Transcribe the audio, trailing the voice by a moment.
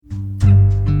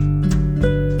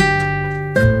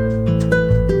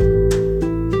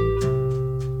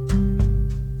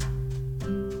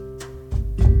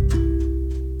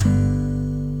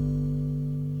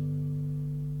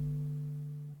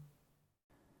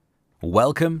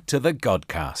Welcome to the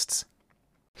Godcasts.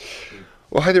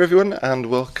 Well, hi there, everyone,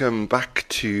 and welcome back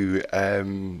to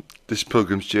this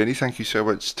Pilgrim's journey. Thank you so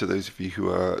much to those of you who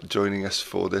are joining us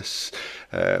for this,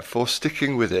 for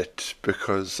sticking with it,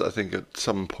 because I think at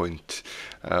some point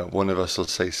one of us will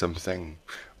say something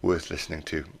worth listening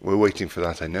to. We're waiting for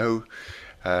that, I know,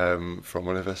 from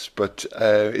one of us, but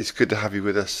it's good to have you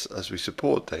with us as we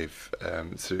support Dave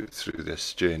through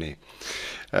this journey.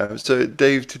 So,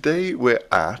 Dave, today we're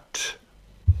at...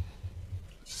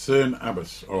 Cerne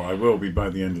Abbas, or I will be by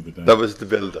the end of the day. That was the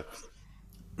build-up.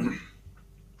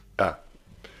 Ah,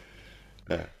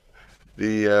 yeah.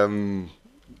 The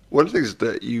one of the things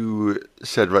that you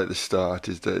said right at the start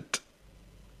is that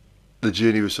the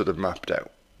journey was sort of mapped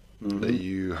out. That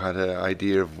you had an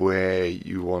idea of where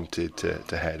you wanted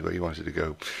to head, where you wanted to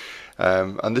go.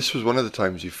 And this was one of the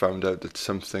times you found out that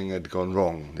something had gone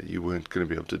wrong, that you weren't going to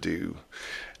be able to do.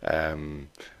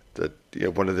 That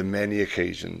one of the many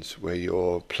occasions where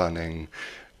your planning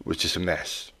was just a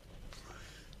mess.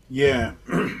 Yeah,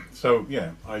 so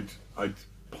yeah, I'd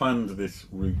planned this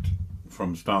route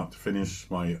from start to finish.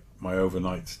 My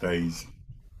overnight stays.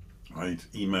 I'd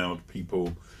emailed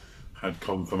people, had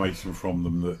confirmation from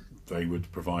them that they would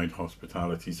provide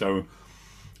hospitality. So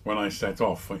when I set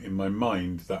off, in my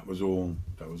mind, that was all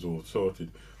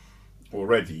sorted.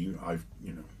 Already, I've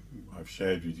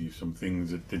shared with you some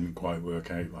things that didn't quite work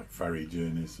out, like ferry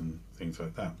journeys and things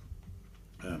like that.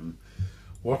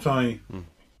 What I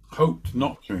hoped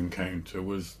not to encounter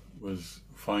was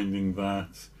finding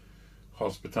that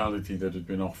hospitality that had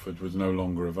been offered was no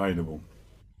longer available,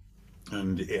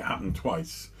 and it happened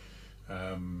twice.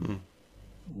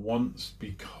 Once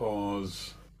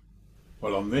because,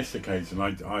 well, on this occasion,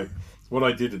 I what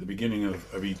I did at the beginning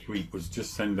of each week was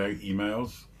just send out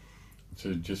emails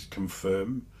to just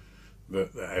confirm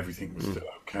that everything was still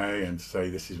okay, and to say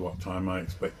this is what time I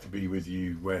expect to be with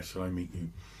you, where shall I meet you.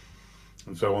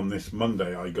 And so on this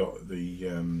Monday I got the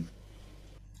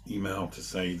email to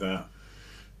say that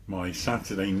my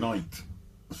Saturday night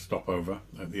stopover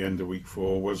at the end of week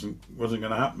 4 wasn't going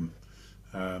to happen.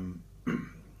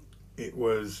 It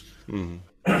was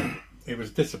it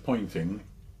was disappointing.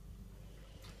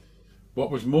 What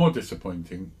was more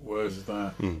disappointing was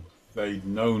that they'd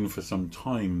known for some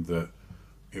time that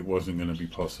it wasn't going to be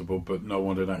possible, but no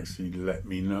one had actually let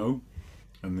me know.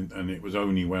 And it was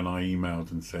only when I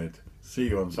emailed and said, see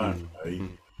you on Saturday,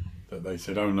 that they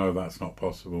said, oh no, that's not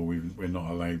possible, we're not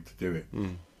allowed to do it.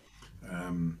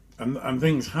 And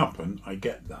things happen, I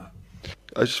get that.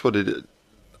 I just wanted...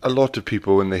 A lot of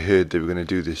people, when they heard they were going to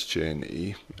do this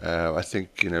journey, I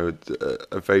think,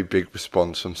 a very big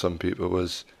response from some people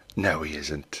was, no, he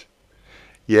isn't.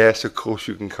 Yes, of course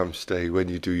you can come stay when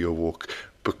you do your walk,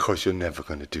 because you're never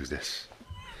going to do this.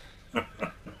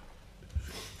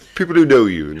 People who know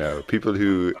you now, people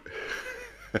who...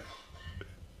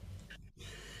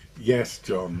 Yes,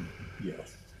 John,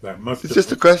 yes. That must It's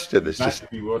just a question, it's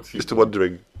just a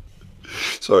wondering.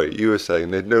 Sorry, you were saying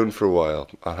they'd known for a while,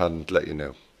 I hadn't let you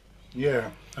know. Yeah,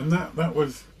 and that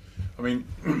was, I mean,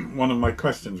 one of my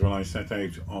questions when I set out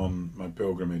on my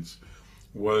pilgrimage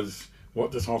was,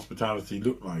 what does hospitality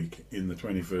look like in the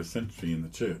 21st century in the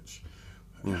church?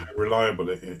 How reliable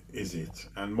is it?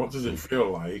 And what does it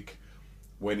feel like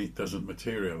when it doesn't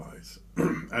materialise?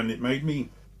 And it made me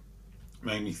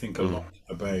think a lot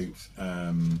about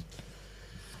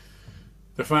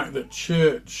the fact that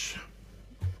church,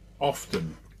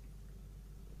 often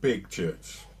big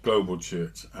church, global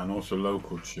church, and also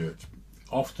local church,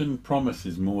 often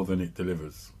promises more than it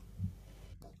delivers.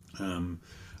 And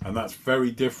that's very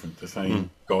different to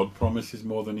saying God promises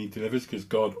more than he delivers, because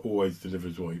God always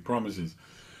delivers what he promises.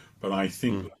 But I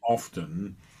think that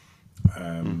often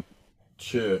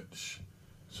church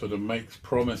sort of makes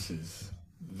promises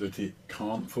that it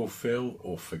can't fulfill,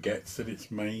 or forgets that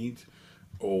it's made,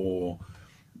 or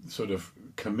sort of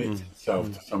commits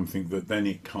itself to something that then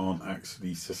it can't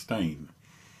actually sustain.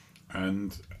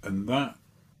 And that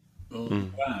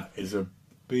is a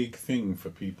big thing for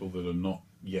people that are not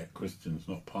yet Christians,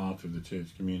 not part of the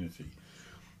church community,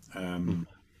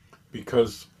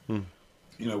 because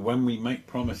when we make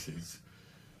promises,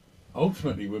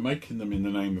 ultimately we're making them in the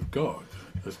name of God,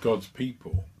 as God's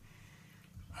people,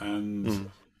 and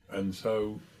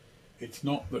so it's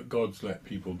not that God's let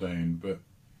people down, but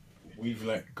we've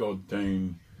let God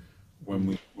down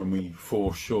when we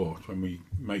fall short, when we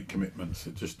make commitments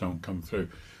that just don't come through.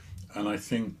 And I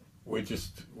think we're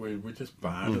just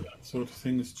bad at that sort of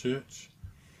thing as church.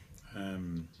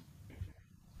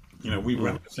 We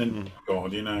represent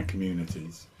God in our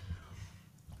communities,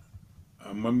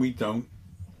 and when we don't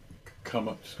come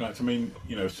up to scratch, I mean,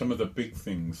 some of the big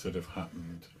things that have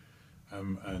happened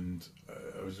and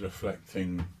I was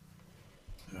reflecting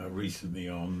recently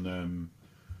on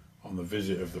the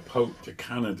visit of the Pope to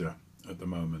Canada at the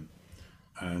moment,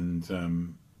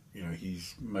 and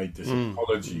he's made this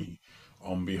apology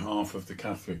on behalf of the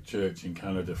Catholic Church in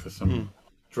Canada for some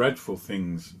dreadful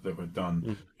things that were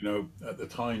done. At the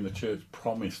time, the church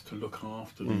promised to look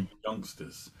after the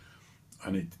youngsters,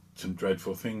 and some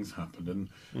dreadful things happened,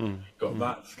 and got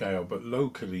that scale. But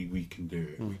locally, we can do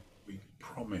it. We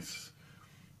promise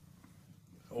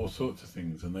all sorts of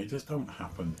things, and they just don't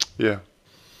happen. Yeah.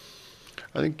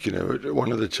 I think,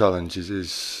 one of the challenges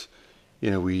is,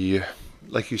 we,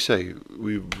 like you say,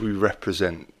 we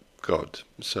represent God.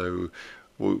 So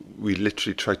we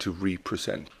literally try to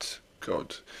represent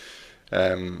God.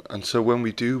 And so when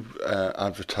we do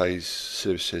advertise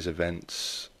services,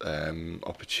 events,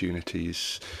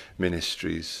 opportunities,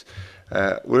 ministries,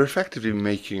 we're effectively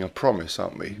making a promise,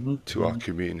 aren't we, to our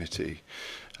community,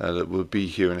 that we'll be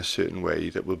here in a certain way,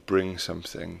 that will bring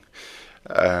something.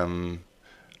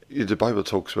 The Bible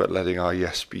talks about letting our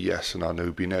yes be yes and our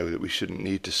no be no, that we shouldn't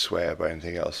need to swear by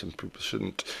anything else, and people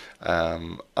shouldn't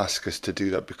ask us to do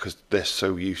that because they're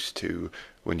so used to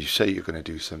when you say you're going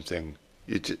to do something,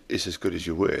 it's as good as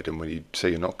your word, and when you say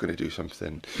you're not going to do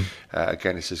something,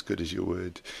 again, it's as good as your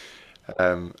word.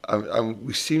 And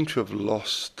we seem to have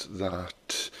lost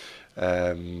that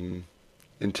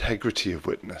integrity of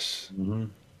witness.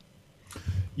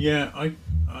 Yeah, I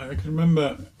can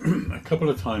remember a couple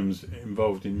of times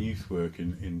involved in youth work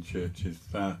in churches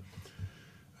that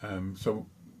so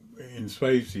in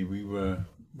Swavesey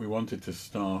we wanted to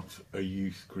start a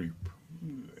youth group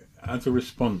as a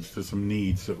response to some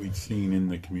needs that we'd seen in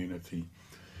the community,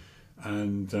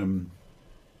 and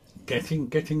getting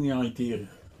the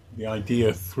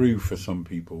idea through for some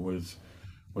people was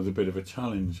a bit of a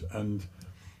challenge. And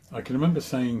I can remember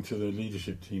saying to the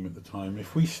leadership team at the time,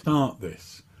 if we start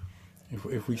this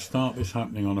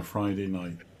happening on a Friday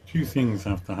night, two things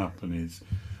have to happen. Is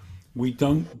we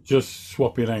don't just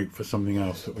swap it out for something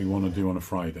else that we want to do on a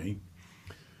Friday.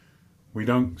 We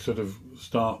don't sort of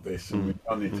start this and we've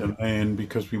done it, and then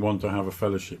because we want to have a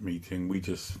fellowship meeting, we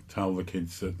just tell the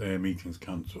kids that their meeting's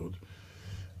cancelled.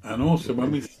 And also,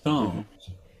 when we start,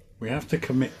 we have to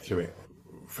commit to it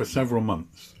for several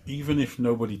months, even if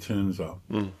nobody turns up.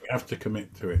 We have to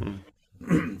commit to it.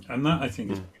 And that, I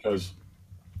think, is because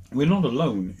we're not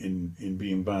alone in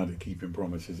being bad at keeping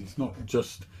promises. It's not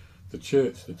just the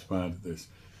church that's bad at this.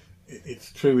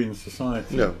 It's true in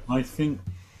society. No. I think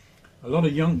a lot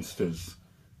of youngsters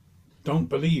don't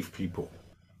believe people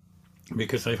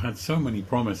because they've had so many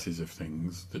promises of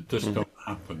things that just don't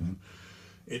happen.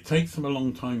 It takes them a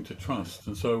long time to trust.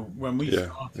 And so when we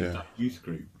started that youth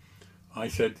group, I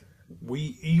said,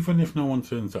 even if no one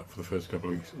turns up for the first couple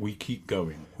of weeks, we keep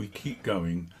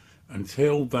going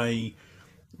until they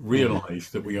realise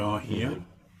that we are here,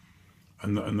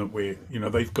 and that we're,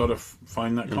 they've got to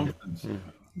find that confidence.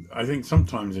 I think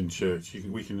sometimes in church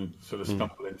we can sort of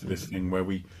stumble into this thing where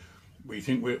we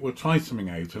think we'll try something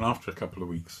out, and after a couple of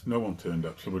weeks no one turned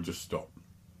up, so we'll just stop,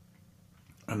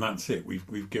 and that's it.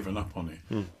 We've given up on it.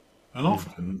 And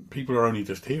often people are only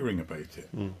just hearing about it.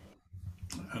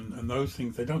 And those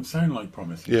things, they don't sound like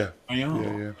promises. They are.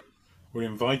 Yeah. We're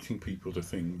inviting people to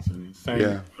things and saying we're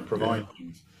going to provide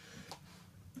things.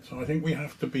 So I think we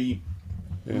have to be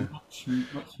much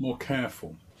more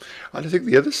careful. And I think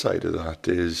the other side of that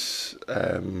is,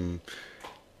 I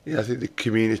think the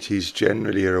communities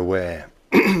generally are aware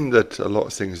that a lot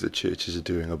of things that churches are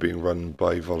doing are being run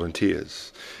by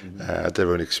volunteers at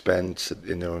their own expense,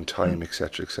 in their own time,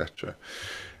 etc., etc.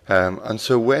 And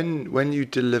so when you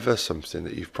deliver something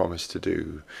that you've promised to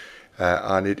do,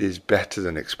 and it is better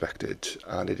than expected,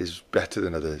 and it is better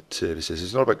than other services,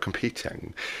 it's not about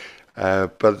competing,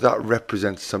 but that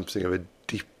represents something of a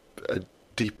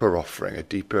deeper offering, a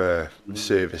deeper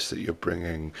service that you're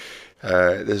bringing.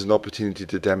 There's an opportunity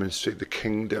to demonstrate the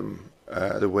kingdom,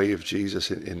 the way of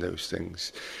Jesus in those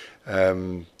things.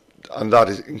 And that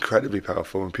is incredibly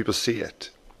powerful when people see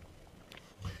it.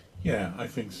 Yeah, I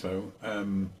think so.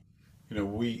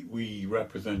 We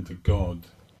represent a God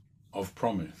of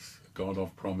promise, a God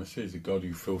of promises, a God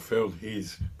who fulfilled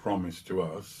his promise to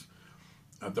us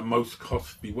at the most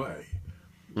costly way,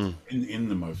 in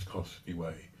the most costly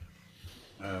way.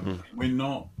 We're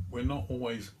not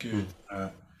always good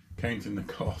at counting the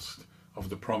cost of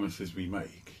the promises we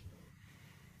make.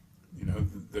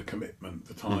 The commitment,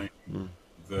 the time,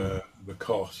 the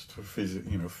cost for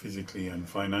physically and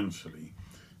financially.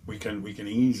 We can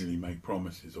easily make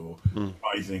promises or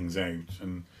buy things out,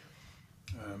 and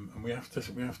we have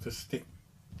to stick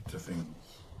to things,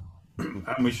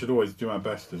 and we should always do our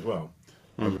best as well.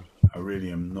 I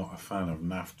really am not a fan of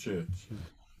naff church,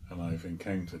 and I've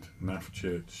encountered naff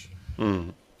church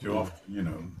too often. You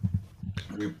know,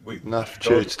 Naff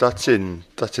Church. That's in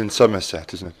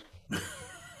Somerset, isn't it?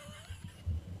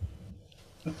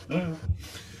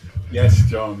 Yes,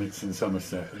 John, it's in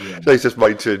Somerset. Yeah. It's just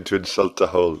my turn to insult the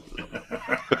whole.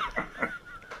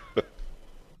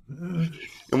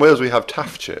 In Wales, we have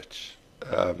Taff Church.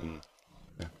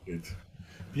 Good.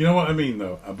 You know what I mean,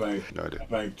 though, about No idea.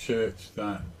 about church,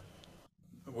 that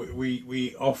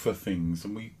we offer things,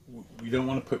 and we don't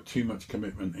want to put too much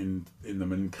commitment in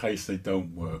them in case they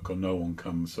don't work or no one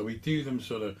comes. So we do them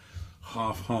sort of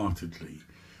half-heartedly,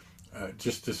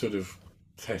 just to sort of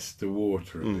test the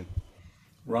water a bit,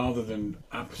 rather than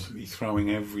absolutely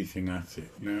throwing everything at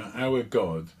it. You know, our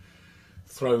God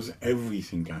throws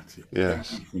everything at it,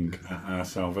 Yes. everything at our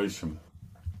salvation.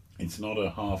 It's not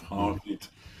a half-hearted,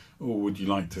 oh, would you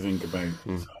like to think about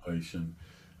salvation?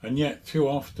 And yet, too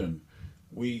often,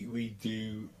 we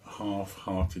do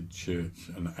half-hearted church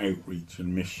and outreach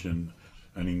and mission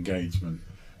and engagement.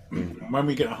 When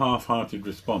we get a half-hearted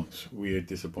response, we are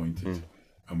disappointed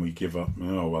and we give up.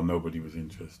 Oh, well, nobody was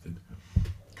interested.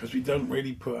 Because we don't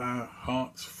really put our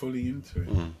hearts fully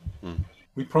into it.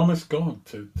 We promise God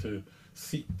to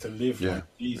seek to live like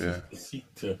Jesus, to seek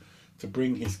to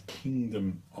bring his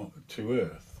kingdom to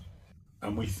earth.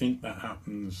 And we think that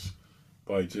happens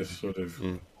by just sort of,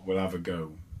 we'll have a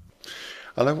go.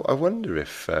 And I wonder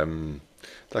if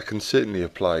that can certainly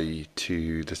apply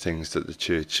to the things that the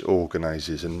church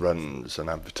organises and runs and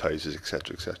advertises,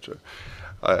 etc., etc.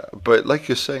 But like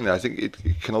you're saying, I think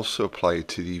it can also apply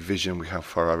to the vision we have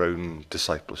for our own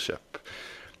discipleship.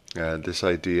 This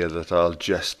idea that I'll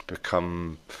just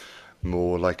become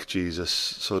more like Jesus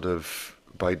sort of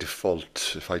by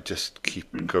default if I just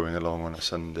keep going along on a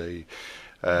Sunday.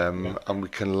 And we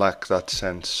can lack that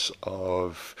sense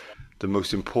of the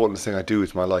most important thing I do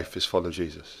with my life is follow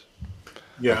Jesus.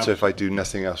 Yeah. And so if I do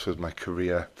nothing else with my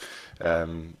career,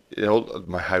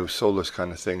 my house, all those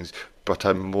kind of things, but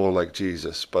I'm more like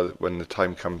Jesus. But when the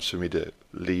time comes for me to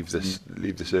leave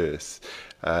this earth,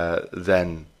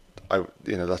 then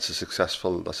that's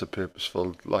a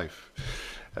purposeful life.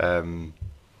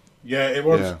 Yeah, it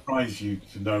won't surprise you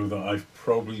to know that I've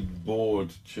probably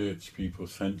bored church people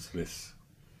senseless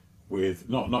with,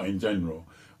 not in general,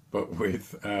 but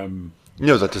with...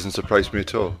 no, that doesn't surprise me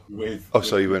at all.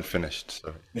 Sorry, you weren't finished.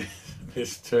 Sorry.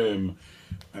 This term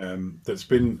that's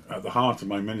been at the heart of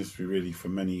my ministry really for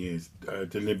many years,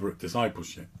 deliberate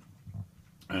discipleship.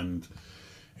 And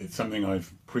it's something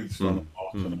I've preached on a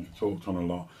lot and I've talked on a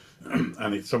lot.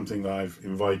 And it's something that I've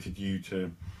invited you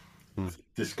to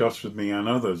discuss with me and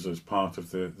others as part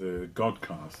of the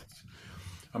Godcasts.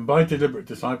 And by deliberate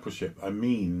discipleship, I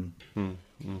mean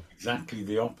exactly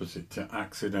the opposite to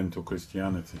accidental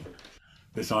Christianity.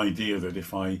 This idea that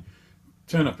if I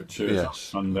turn up at church on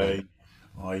Sunday,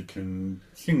 I can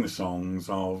sing the songs,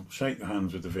 I'll shake the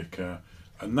hands with the vicar,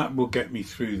 and that will get me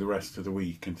through the rest of the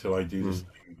week until I do this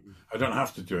thing. I don't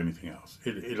have to do anything else.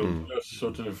 It'll just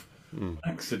sort of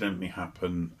accidentally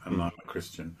happen, and I'm a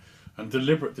Christian. And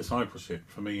deliberate discipleship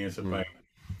for me is about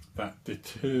that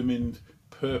determined,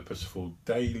 purposeful,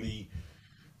 daily,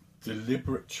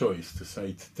 deliberate choice to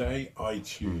say, today I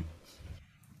choose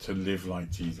to live like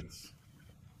Jesus.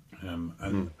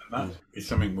 And that is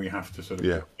something we have to sort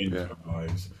of put into our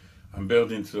lives and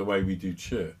build into the way we do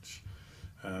church.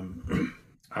 And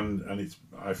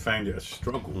I found it a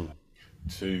struggle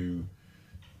to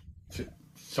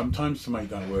sometimes to make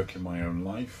that work in my own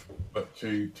life, but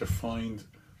to find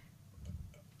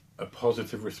a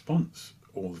positive response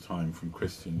all the time from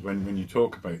Christians. When you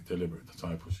talk about deliberate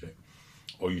discipleship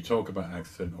or you talk about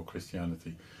accidental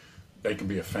Christianity, they can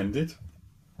be offended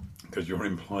because you're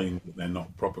implying that they're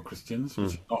not proper Christians,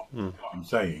 which is not what I'm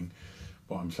saying.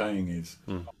 What I'm saying is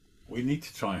we need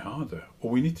to try harder,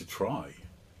 or we need to try,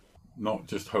 not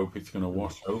just hope it's going to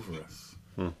wash over us.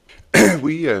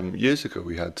 We years ago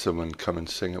we had someone come and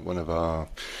sing at one of our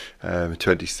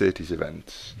 2030s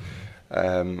events,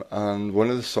 and one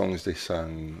of the songs they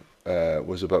sang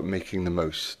was about making the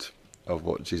most of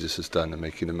what Jesus has done and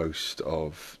making the most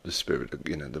of the Spirit,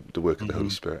 the work of the Holy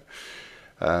Spirit.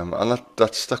 And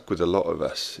that stuck with a lot of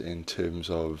us in terms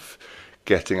of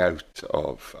getting out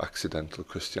of accidental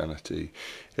Christianity.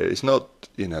 It's not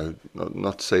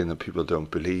saying that people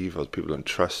don't believe or people don't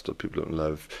trust or people don't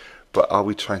love, but are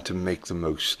we trying to make the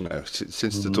most now?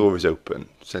 Since the door is open,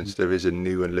 since there is a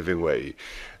new and living way,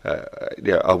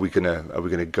 are we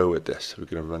gonna go at this? Are we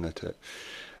gonna run at it?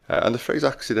 And the phrase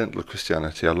accidental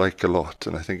Christianity I like a lot,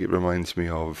 and I think it reminds me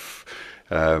of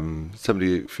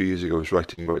somebody a few years ago was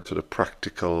writing about sort of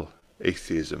practical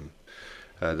atheism.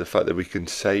 The fact that we can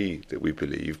say that we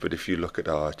believe, but if you look at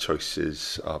our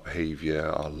choices, our behaviour,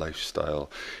 our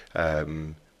lifestyle,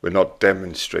 we're not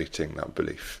demonstrating that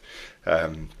belief.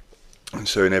 And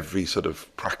so in every sort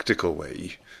of practical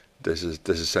way, there's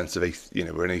a sense of,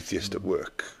 we're an atheist at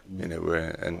work.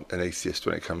 We're an atheist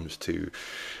when it comes to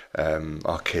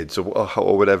our kids or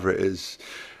whatever it is.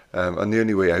 And the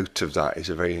only way out of that is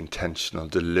a very intentional,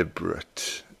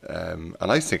 deliberate, and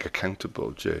I think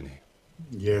accountable journey.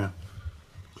 Yeah.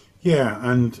 Yeah,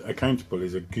 and accountable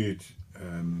is a good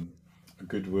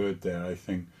word there. I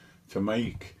think to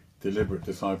make deliberate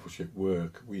discipleship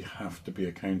work, we have to be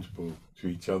accountable to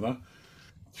each other,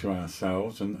 to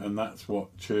ourselves, and that's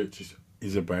what church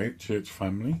is about, church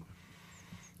family.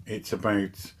 It's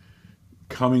about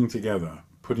coming together,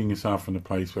 putting yourself in a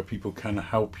place where people can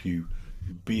help you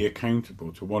be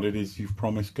accountable to what it is you've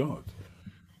promised God,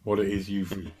 what it is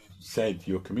you've said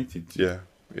you're committed to. Yeah,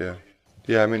 yeah.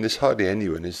 Yeah, I mean, there's hardly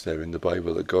anyone, is there, in the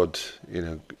Bible that God,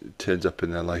 turns up in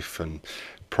their life and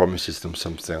promises them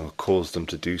something or calls them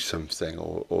to do something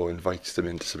or invites them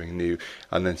into something new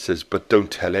and then says, but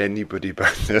don't tell anybody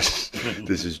about this.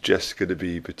 This is just going to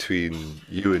be between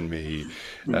you and me.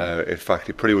 In fact,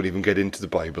 it probably won't even get into the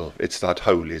Bible. It's that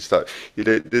holy. It's that,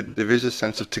 there is a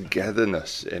sense of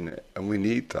togetherness in it, and we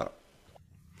need that.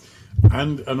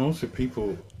 And also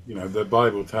people, the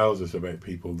Bible tells us about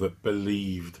people that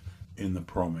believed in the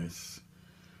promise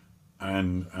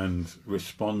and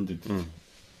responded to it.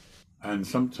 And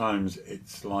sometimes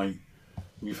it's like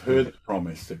we've heard the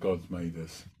promise that God's made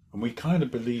us and we kind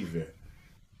of believe it,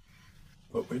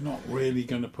 but we're not really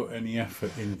going to put any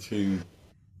effort into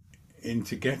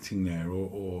getting there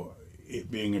or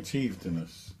it being achieved in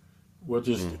us. It'll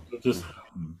just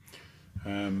happen.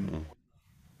 And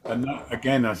that,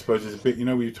 again, I suppose, is a bit,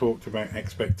 we talked about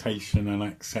expectation and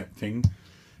accepting.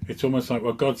 It's almost like,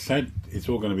 well, God said it's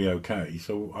all going to be okay,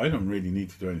 so I don't really need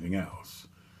to do anything else.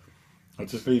 I'll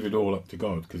just leave it all up to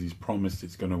God because He's promised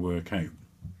it's going to work out,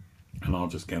 and I'll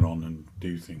just get on and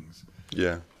do things.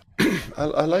 Yeah,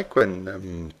 I like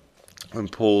when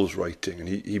Paul's writing, and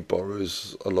he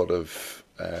borrows a lot of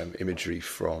imagery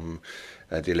from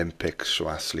the Olympics, from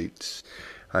athletes,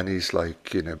 and he's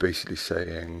like, basically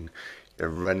saying,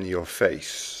 run your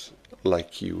faith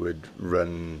like you would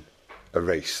run a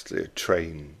race,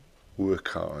 train, work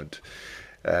hard,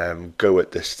 go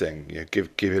at this thing, give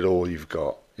it all you've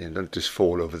got. Don't just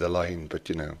fall over the line, but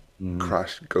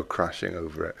go crashing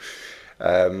over it.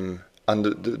 And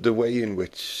the way in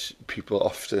which people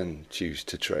often choose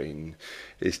to train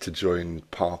is to join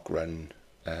park run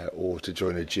or to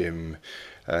join a gym.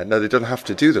 Now, they don't have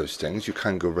to do those things. You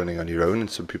can go running on your own, and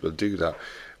some people do that.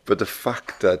 But the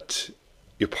fact that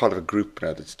you're part of a group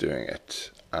now that's doing it,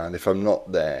 and if I'm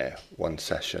not there one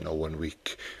session or 1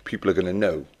 week, people are going to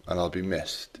know and I'll be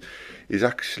missed, is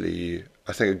actually,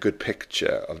 I think, a good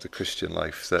picture of the Christian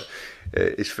life, that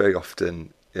it's very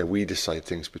often, we decide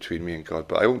things between me and God,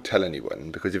 but I won't tell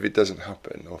anyone, because if it doesn't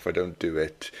happen or if I don't do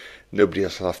it, nobody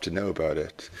else will have to know about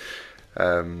it.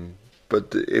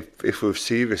 But if we're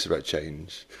serious about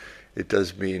change, it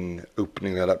does mean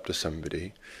opening that up to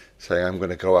somebody, saying, I'm going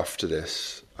to go after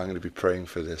this, I'm going to be praying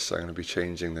for this, I'm going to be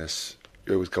changing this,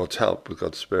 with God's help, with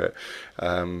God's Spirit.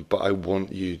 But I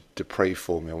want you to pray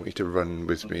for me. I want you to run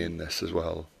with me in this as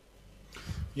well.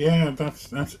 Yeah,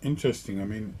 that's interesting. I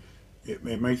mean, it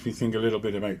makes me think a little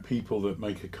bit about people that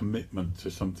make a commitment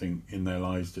to something in their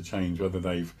lives to change, whether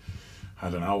they've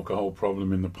had an alcohol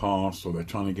problem in the past, or they're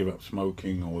trying to give up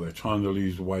smoking, or they're trying to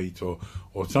lose weight, or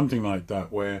something like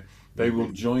that, where they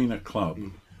will join a club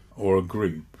or a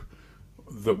group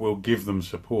that will give them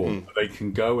support. They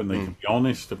can go and they can be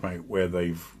honest about where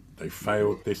they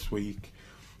failed this week,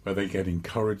 where they get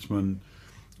encouragement,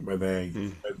 where they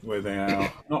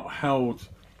are not held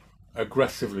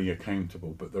aggressively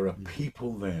accountable, but there are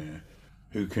people there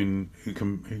who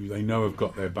they know have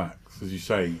got their backs. As you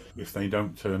say, if they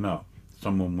don't turn up,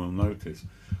 someone will notice.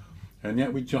 And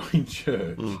yet we join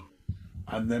church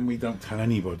and then we don't tell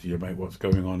anybody about what's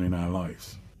going on in our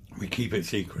lives. We keep it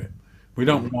secret. We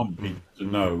don't want people to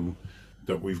know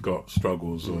that we've got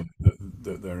struggles, or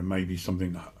that there may be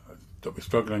something that we're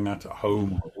struggling at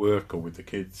home or at work or with the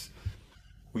kids.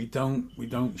 We don't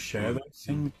share those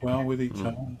things well with each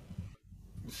other.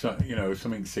 So,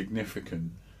 something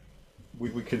significant,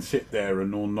 we can sit there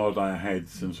and all nod our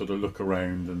heads and sort of look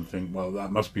around and think, well,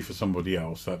 that must be for somebody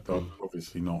else. That's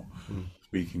obviously not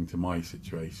speaking to my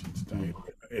situation today.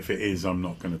 If it is, I'm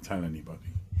not going to tell anybody.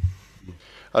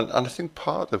 And I think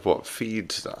part of what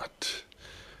feeds that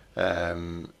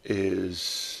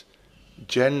is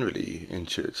generally in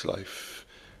church life,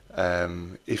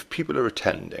 if people are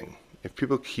attending if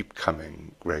people keep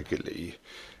coming regularly,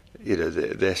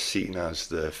 they're seen as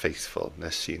the faithful,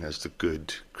 they're seen as the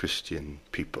good Christian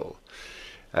people.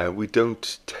 We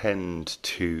don't tend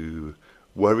to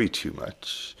worry too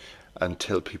much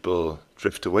until people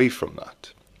drift away from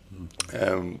that,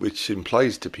 which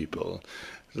implies to people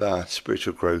that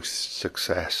spiritual growth,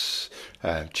 success,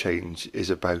 change is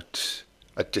about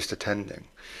just attending.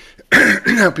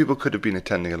 Now, people could have been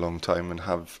attending a long time and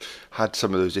have had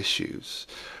some of those issues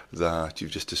that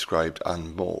you've just described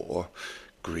and more: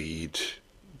 greed,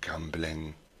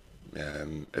 gambling,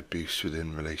 abuse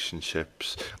within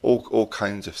relationships, all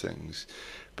kinds of things.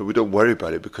 But we don't worry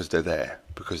about it because they're there,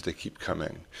 because they keep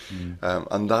coming.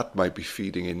 And that might be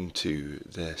feeding into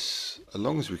this. As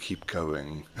long as we keep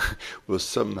going, we'll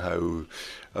somehow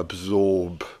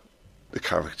absorb the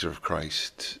character of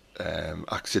Christ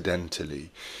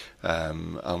accidentally,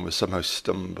 and we'll somehow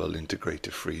stumble into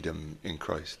greater freedom in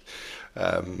Christ.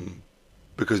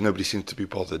 Because nobody seems to be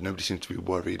bothered, nobody seems to be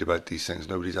worried about these things,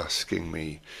 nobody's asking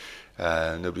me,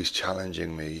 nobody's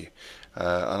challenging me.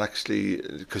 And actually,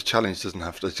 because challenge doesn't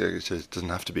have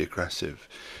to be aggressive,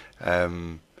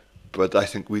 but I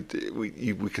think we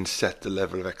can set the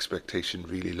level of expectation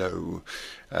really low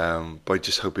by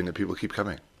just hoping that people keep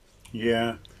coming.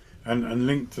 Yeah, and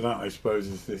linked to that, I suppose,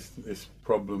 is this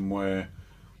problem where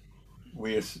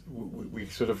we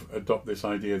sort of adopt this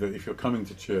idea that if you're coming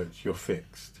to church, you're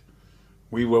fixed.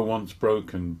 We were once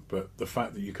broken, but the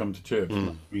fact that you come to church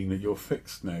must mean that you're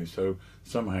fixed now. So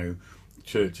somehow,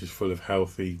 church is full of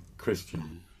healthy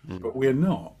Christians, but we're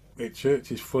not.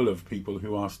 Church is full of people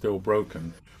who are still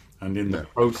broken, and in the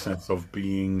process of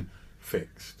being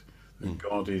fixed, and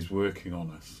God is working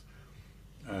on us.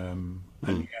 And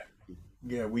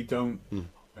yet, we don't.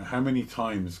 How many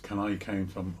times can I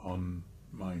count on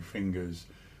my fingers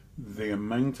the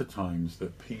amount of times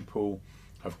that people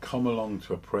have come along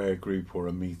to a prayer group or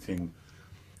a meeting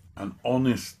and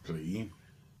honestly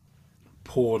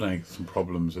poured out some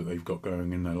problems that they've got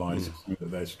going in their lives that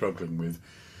they're struggling with?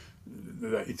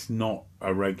 That it's not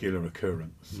a regular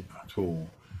occurrence at all.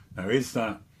 Now, is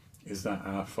that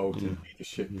our fault in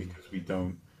leadership because we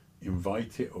don't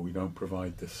invite it or we don't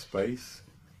provide the space?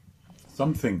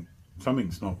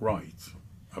 Something's not right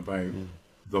about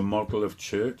the model of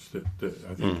church that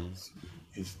I think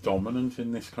is dominant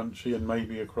in this country and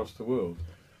maybe across the world,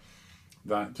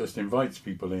 that just invites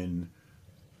people in.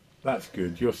 That's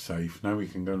good, you're safe, now we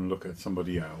can go and look at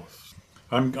somebody else.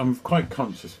 I'm quite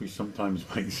conscious we sometimes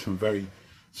make some very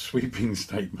sweeping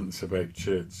statements about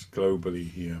church globally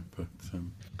here, but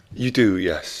You do,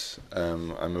 yes.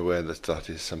 I'm aware that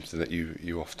is something that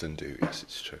you often do. Yes,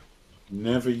 it's true.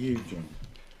 Never you, John.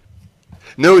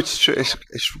 No, it's true.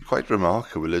 It's quite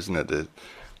remarkable, isn't it?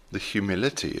 The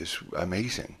humility is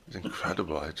amazing. It's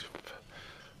incredible. I just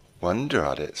wonder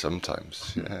at it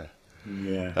sometimes. Yeah.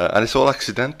 Yeah. And it's all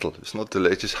accidental. It's not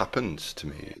delayed. It just happens to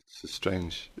me. It's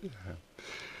strange.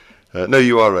 Yeah. No,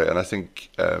 you are right. And I think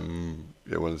one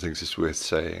of the things that's worth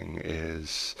saying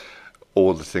is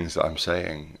all the things that I'm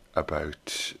saying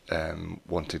about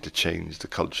wanting to change the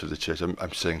culture of the church.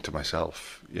 I'm saying to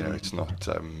myself, it's not.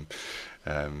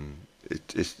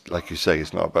 It's like you say,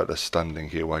 it's not about us standing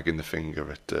here wagging the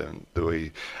finger at the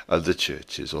way other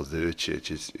churches or the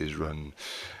church is run.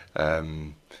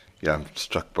 I'm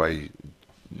struck by,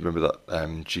 remember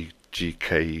that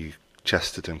G.K.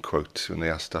 Chesterton quote when they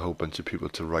asked a whole bunch of people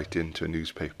to write into a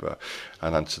newspaper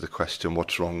and answer the question,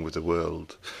 what's wrong with the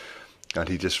world? And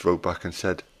he just wrote back and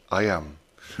said, I am.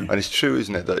 And it's true,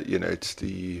 isn't it, that it's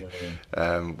the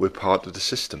we're part of the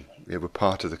system. Yeah, we're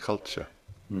part of the culture.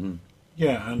 Mm-hmm.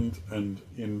 Yeah, and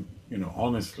in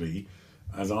honestly,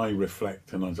 as I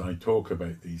reflect and as I talk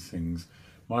about these things,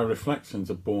 my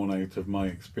reflections are born out of my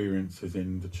experiences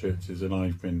in the churches that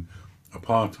I've been a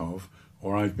part of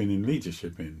or I've been in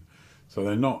leadership in. So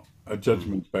they're not a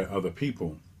judgment about other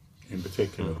people in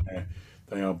particular.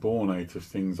 They are born out of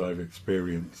things I've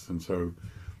experienced, and so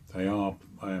I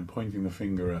am pointing the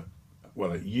finger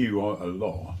at you a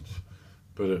lot,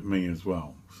 but at me as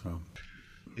well. So.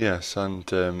 Yes,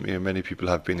 and many people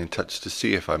have been in touch to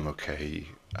see if I'm okay,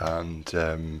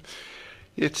 and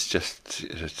it's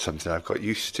something I've got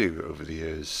used to over the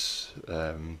years.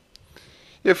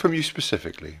 From you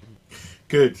specifically.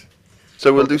 Good.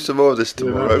 So we'll do some more of this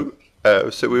tomorrow.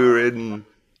 So we were in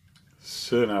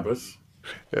Cerne, Abbas.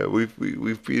 Yeah, we've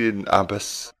been in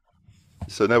Abbas,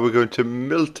 so now we're going to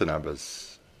Milton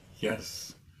Abbas.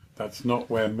 Yes, that's not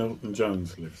where Milton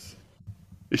Jones lives.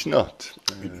 It's not.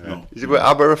 It's not. Is it where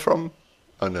Abba are from?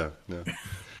 Oh no.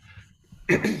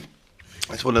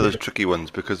 It's one of those tricky ones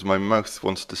because my mouth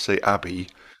wants to say Abbey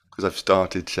because I've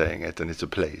started saying it and it's a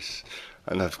place,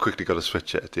 and I've quickly got to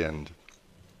switch it at the end.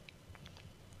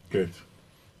 Good.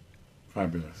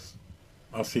 Fabulous.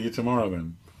 I'll see you tomorrow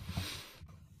then.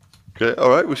 Great. All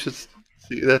right, we should see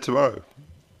you there tomorrow.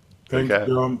 Thanks, Okay.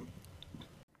 John.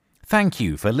 Thank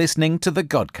you for listening to the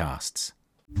Godcasts.